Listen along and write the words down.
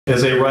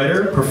is a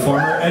writer,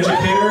 performer,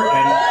 educator,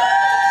 and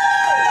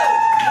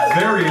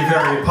very,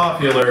 very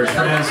popular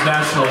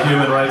transnational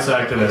human rights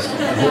activist.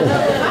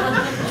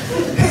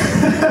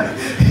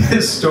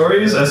 His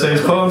stories, essays,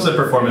 poems, and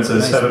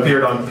performances have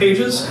appeared on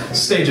pages,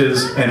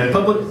 stages, and in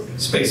public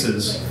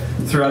spaces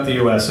throughout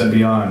the US and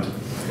beyond.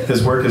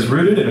 His work is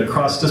rooted in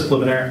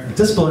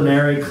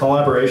cross-disciplinary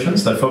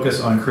collaborations that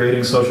focus on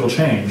creating social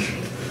change.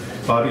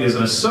 Bobby is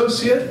an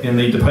associate in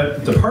the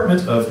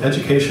Department of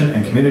Education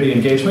and Community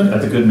Engagement at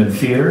the Goodman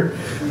Theater,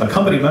 a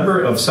company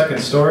member of Second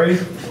Story,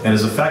 and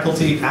is a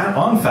faculty at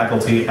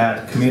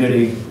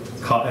Columbia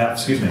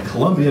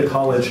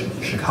College,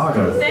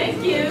 Chicago.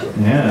 Thank you.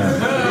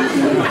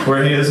 Yeah.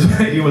 Where he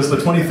was the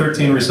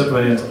 2013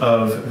 recipient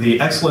of the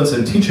Excellence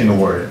in Teaching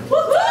Award.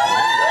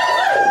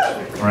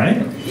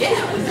 Right?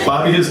 Yeah.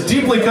 Bobby is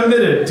deeply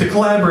committed to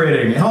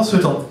collaborating and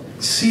also to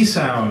see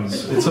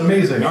sounds. It's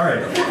amazing. All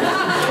right.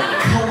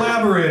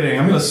 Collaborating.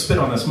 I'm going to spit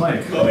on this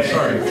mic. Oh,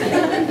 sorry.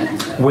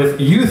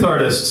 With youth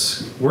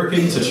artists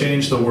working to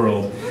change the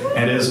world,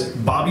 and is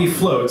Bobby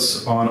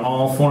Floats on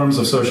all forms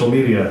of social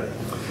media.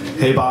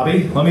 Hey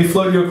Bobby, let me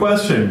float you a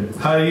question.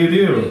 How do you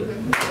do?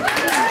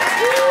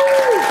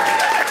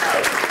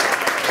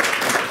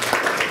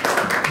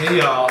 Hey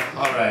y'all,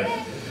 all right.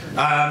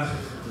 I'm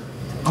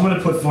going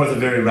to put forth a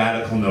very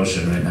radical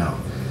notion right now.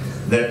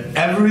 That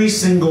every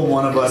single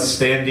one of us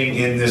standing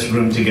in this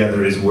room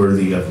together is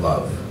worthy of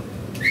love.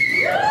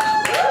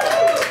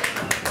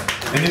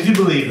 And if you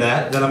believe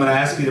that, then I'm going to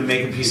ask you to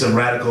make a piece of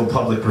radical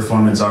public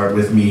performance art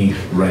with me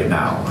right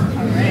now.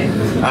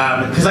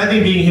 Because I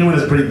think being human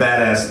is a pretty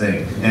badass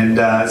thing, and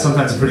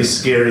sometimes a pretty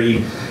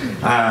scary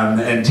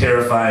and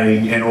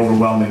terrifying and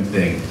overwhelming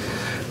thing.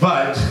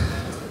 But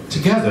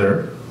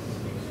together,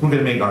 we're going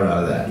to make art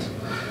out of that.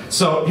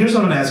 So here's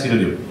what I'm going to ask you to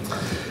do.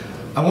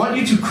 I want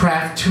you to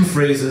craft two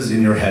phrases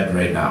in your head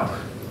right now.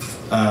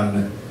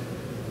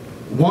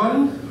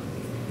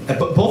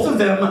 Both of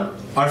them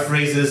are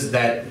phrases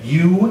that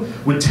you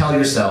would tell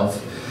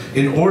yourself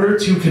in order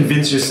to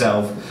convince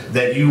yourself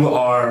that you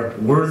are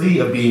worthy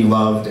of being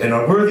loved and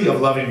are worthy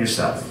of loving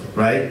yourself,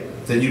 right?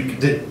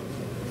 That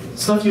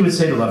stuff you would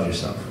say to love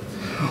yourself.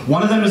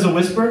 One of them is a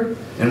whisper,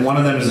 and one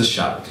of them is a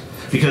shout.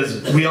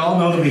 Because we all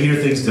know that we hear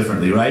things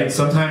differently, right?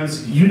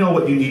 Sometimes you know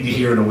what you need to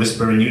hear in a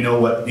whisper, and you know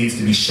what needs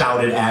to be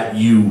shouted at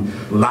you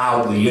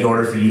loudly in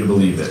order for you to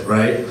believe it,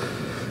 right?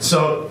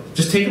 So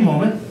just take a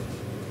moment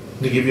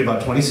to give you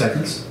about 20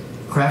 seconds.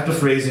 Craft a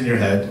phrase in your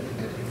head,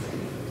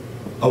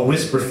 a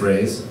whisper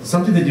phrase,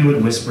 something that you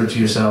would whisper to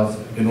yourself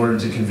in order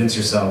to convince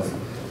yourself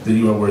that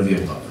you are worthy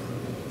of love.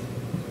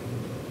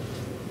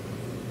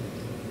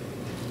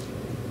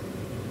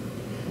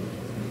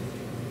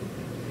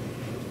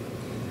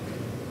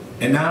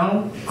 And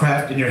now,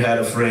 craft in your head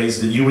a phrase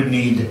that you would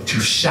need to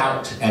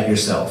shout at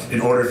yourself in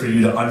order for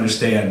you to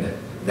understand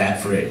that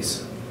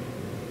phrase.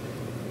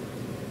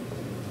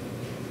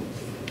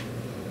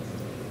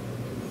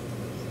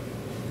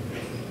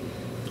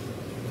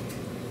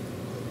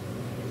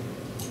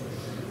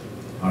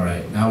 All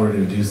right, now we're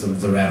going to do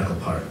the radical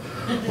part.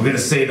 We're going to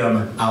say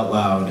them out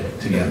loud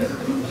together.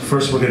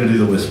 First, we're going to do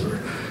the whisper.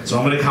 So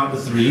I'm going to count to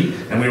 3,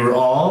 and we were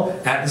all,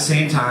 at the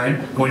same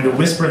time, going to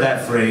whisper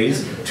that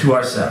phrase to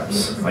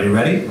ourselves. Are you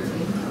ready?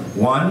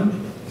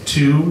 1,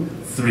 2,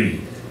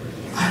 3.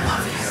 I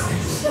love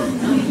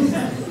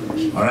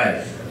you. All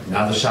right,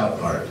 now the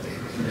shout part.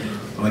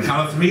 On the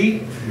count of 3,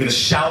 we're going to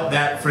shout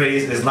that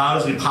phrase as loud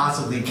as we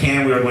possibly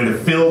can. We are going to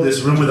fill this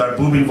room with our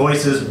booming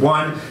voices.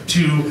 1,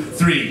 2,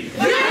 3.